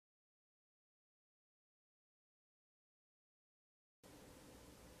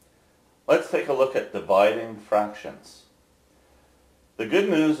Let's take a look at dividing fractions. The good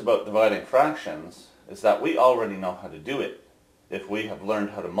news about dividing fractions is that we already know how to do it if we have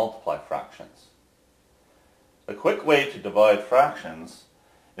learned how to multiply fractions. A quick way to divide fractions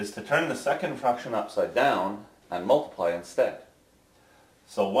is to turn the second fraction upside down and multiply instead.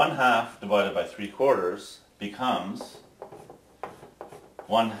 So 1/2 divided by 3/4 becomes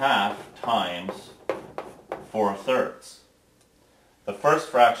 1/2 times 4/3. The first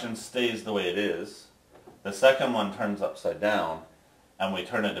fraction stays the way it is, the second one turns upside down, and we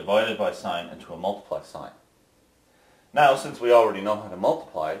turn a divided by sign into a multiply sign. Now, since we already know how to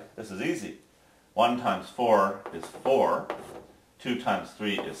multiply, this is easy. 1 times 4 is 4, 2 times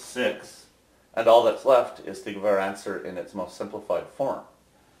 3 is 6, and all that's left is to give our answer in its most simplified form.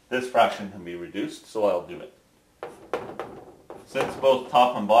 This fraction can be reduced, so I'll do it. Since both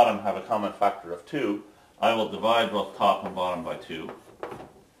top and bottom have a common factor of 2, I will divide both top and bottom by 2.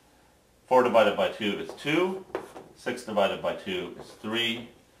 4 divided by 2 is 2. 6 divided by 2 is 3.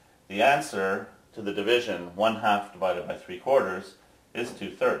 The answer to the division 1/2 divided by 3/4 is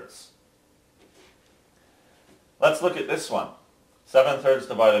 2/3. Let's look at this one. 7/3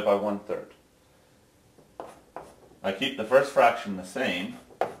 divided by 1/3. I keep the first fraction the same.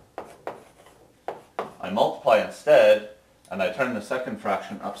 I multiply instead, and I turn the second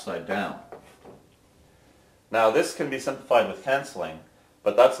fraction upside down. Now this can be simplified with cancelling,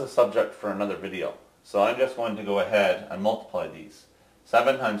 but that's a subject for another video. So I'm just going to go ahead and multiply these.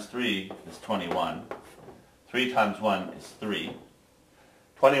 7 times 3 is 21. 3 times 1 is 3.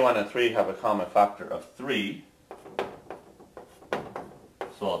 21 and 3 have a common factor of 3.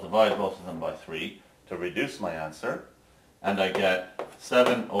 So I'll divide both of them by 3 to reduce my answer. And I get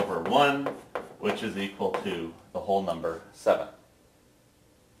 7/1, which is equal to the whole number 7.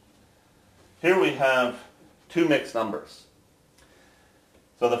 Here we have two mixed numbers.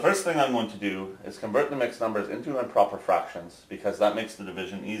 So the first thing I'm going to do is convert the mixed numbers into improper fractions because that makes the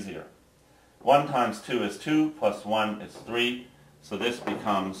division easier. 1 times 2 is 2, plus 1 is 3, so this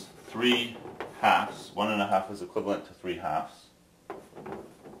becomes 3/2. 1 1/2 is equivalent to 3/2.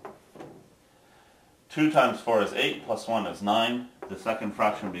 2 times 4 is 8, plus 1 is 9. The second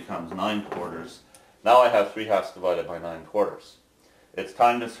fraction becomes 9/4. Now I have 3/2 divided by 9/4. It's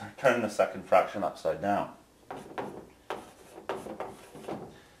time to turn the second fraction upside down.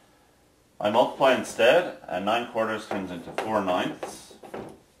 I multiply instead, and 9/4 turns into 4/9.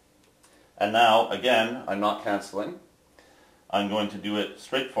 And now, again, I'm not cancelling. I'm going to do it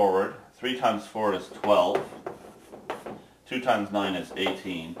straightforward. 3 times 4 is 12. 2 times 9 is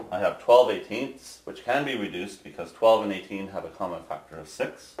 18. I have 12/18, which can be reduced because 12 and 18 have a common factor of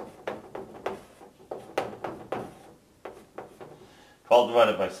 6. 12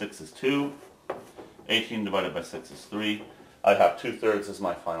 divided by 6 is 2. 18 divided by 6 is 3. I have 2/3 as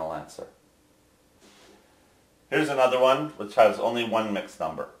my final answer. Here's another one which has only one mixed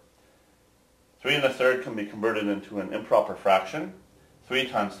number. 3 1/3 can be converted into an improper fraction. 3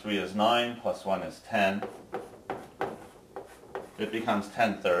 times 3 is 9, plus 1 is 10. It becomes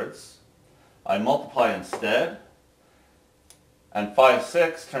 10/3. I multiply instead, and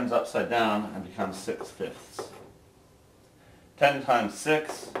 5/6 turns upside down and becomes 6/5. 10 times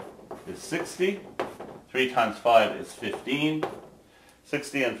 6 is 60. 3 times 5 is 15.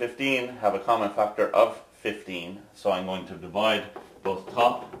 60 and 15 have a common factor of 15, so I'm going to divide both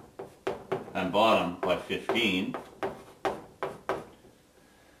top and bottom by 15.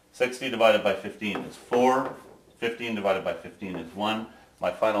 60 divided by 15 is 4. 15 divided by 15 is 1.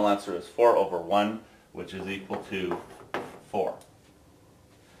 My final answer is 4/1, which is equal to 4.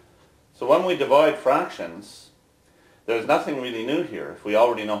 So when we divide fractions, there's nothing really new here if we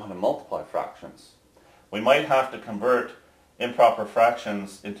already know how to multiply fractions. We might have to convert improper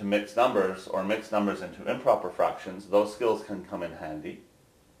fractions into mixed numbers or mixed numbers into improper fractions. Those skills can come in handy.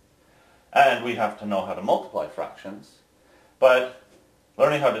 And we have to know how to multiply fractions. But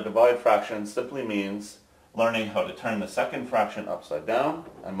learning how to divide fractions simply means learning how to turn the second fraction upside down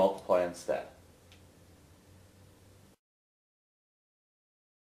and multiply instead.